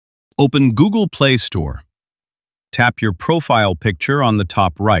Open Google Play Store. Tap your profile picture on the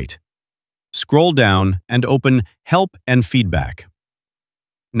top right. Scroll down and open Help and Feedback.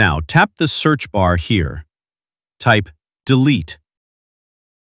 Now tap the search bar here. Type Delete.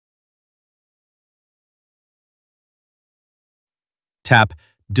 Tap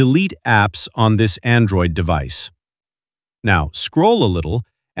Delete Apps on this Android device. Now scroll a little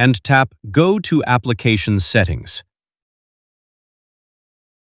and tap Go to Application Settings.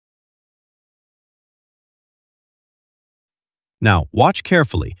 Now watch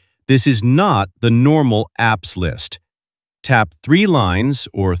carefully. This is not the normal apps list. Tap 3 lines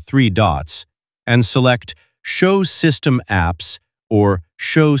or 3 dots and select Show System Apps or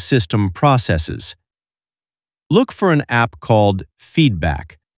Show System Processes. Look for an app called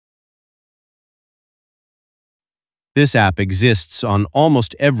Feedback. This app exists on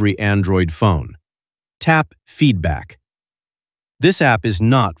almost every Android phone. Tap Feedback. This app is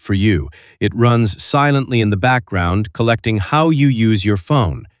not for you. It runs silently in the background, collecting how you use your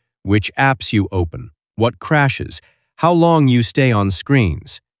phone, which apps you open, what crashes, how long you stay on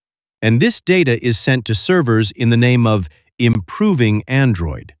screens. And this data is sent to servers in the name of Improving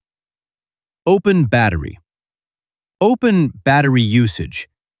Android. Open Battery. Open Battery Usage.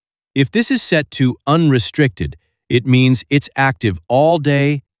 If this is set to Unrestricted, it means it's active all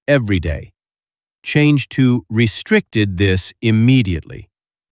day, every day. Change to Restricted this immediately.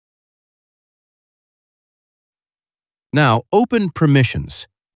 Now open Permissions.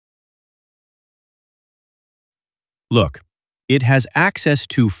 Look, it has access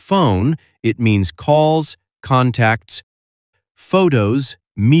to phone, it means calls, contacts, photos,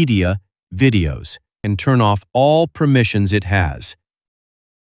 media, videos, and turn off all permissions it has.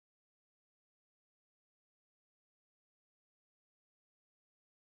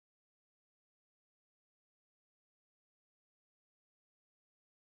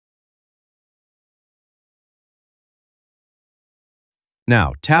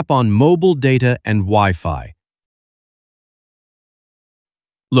 Now tap on Mobile Data and Wi-Fi.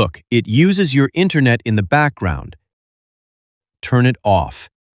 Look, it uses your internet in the background. Turn it off.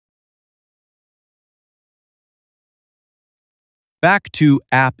 Back to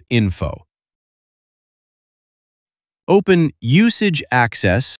App Info. Open Usage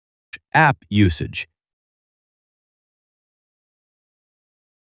Access, App Usage.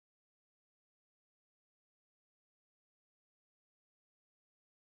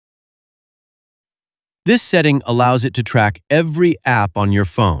 This setting allows it to track every app on your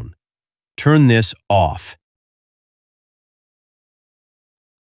phone. Turn this off.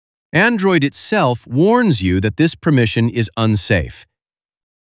 Android itself warns you that this permission is unsafe.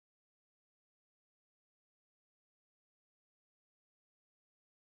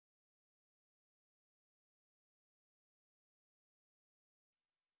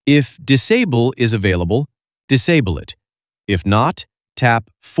 If Disable is available, disable it. If not,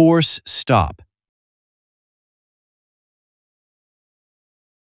 tap Force Stop.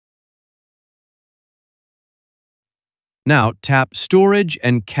 Now tap Storage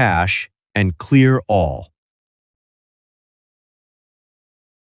and Cache and clear all.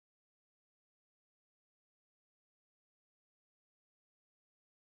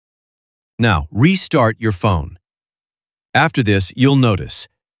 Now restart your phone. After this, you'll notice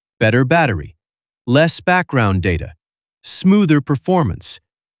better battery, less background data, smoother performance,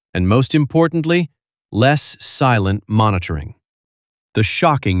 and most importantly, less silent monitoring. The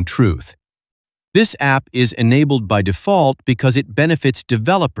shocking truth. This app is enabled by default because it benefits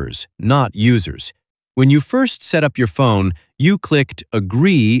developers, not users. When you first set up your phone, you clicked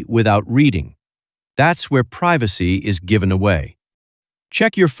Agree without reading. That's where privacy is given away.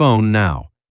 Check your phone now.